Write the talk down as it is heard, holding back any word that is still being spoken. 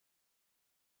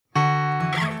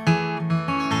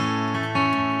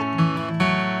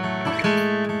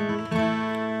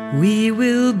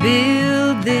will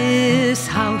build this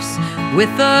house with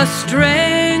the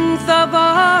strength of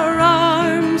our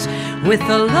arms, with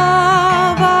the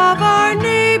love of our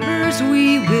neighbors.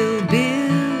 We will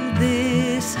build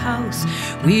this house.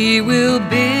 We will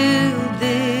build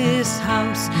this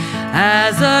house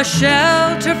as a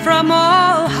shelter from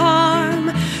all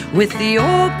harm. With the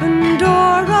open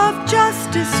door of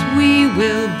justice, we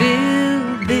will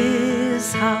build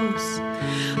this house.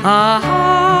 A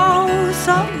house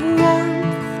of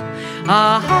warmth,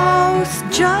 a house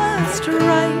just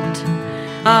right,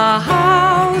 a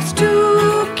house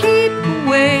to keep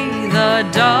away the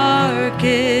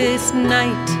darkest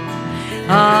night,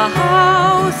 a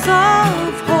house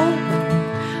of hope,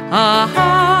 a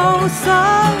house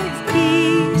of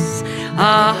peace,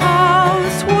 a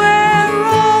house where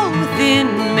all within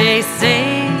may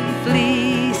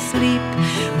safely sleep.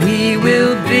 We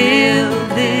will build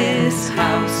this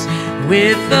house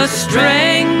with the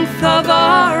strength of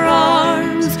our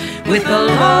arms, with the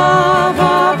love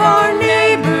of our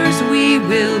neighbors. We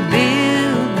will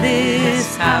build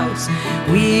this house.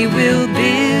 We will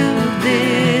build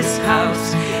this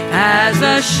house as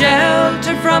a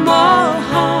shelter from all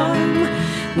harm.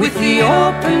 With the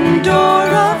open door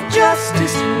of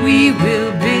justice, we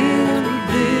will build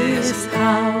this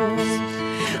house.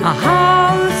 A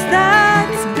house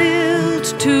that's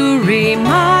built to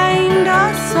remind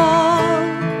us all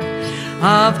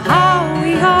of how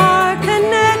we are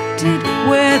connected,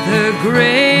 whether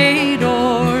great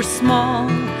or small.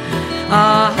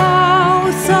 A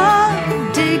house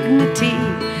of dignity,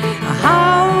 a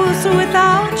house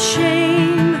without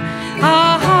shame,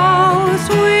 a house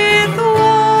with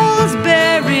walls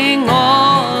bearing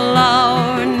all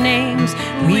our names.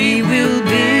 We will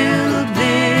build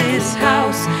this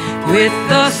house with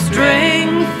the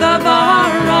strength of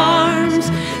our arms,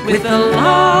 with the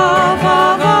love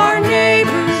of our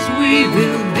neighbors. We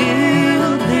will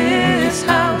build this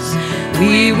house.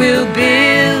 We will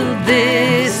build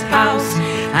this house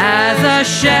as a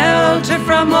shelter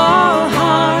from all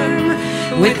harm.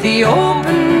 With the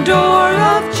open door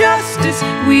of justice,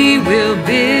 we will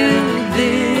build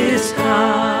this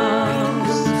house.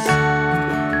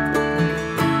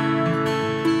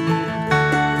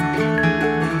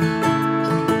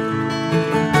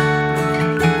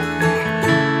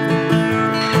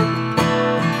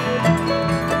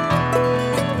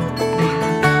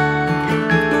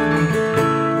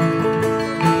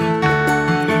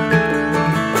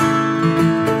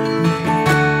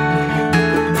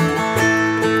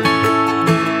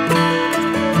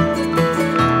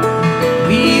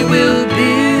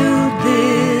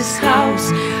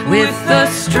 With the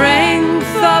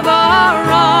strength of our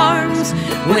arms,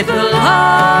 with the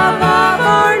love of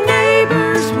our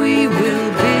neighbors, we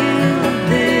will build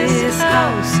this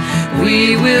house.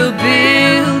 We will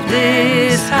build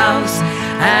this house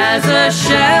as a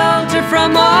shelter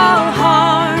from all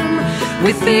harm.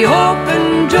 With the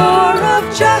open door of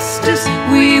justice,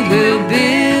 we will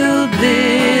build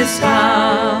this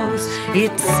house.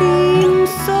 It seems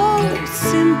so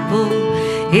simple,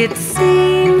 it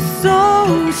seems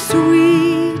so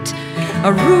sweet.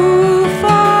 A roof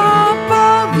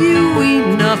above you,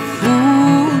 enough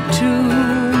food to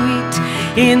eat.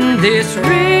 In this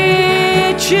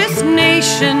richest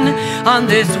nation, on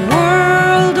this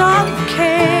world of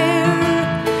care,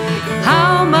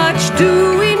 how much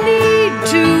do we need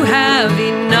to have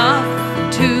enough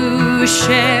to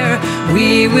share?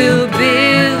 We will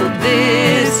build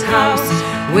this house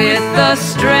with the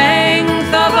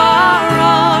strength of our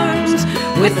arms,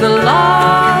 with the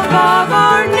love of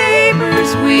our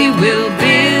neighbors. We will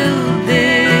build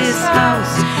this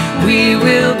house. We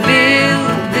will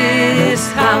build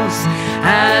this house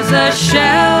as a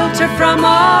shelter from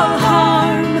all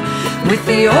harm. With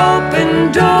the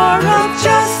open door of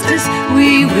justice,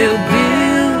 we will build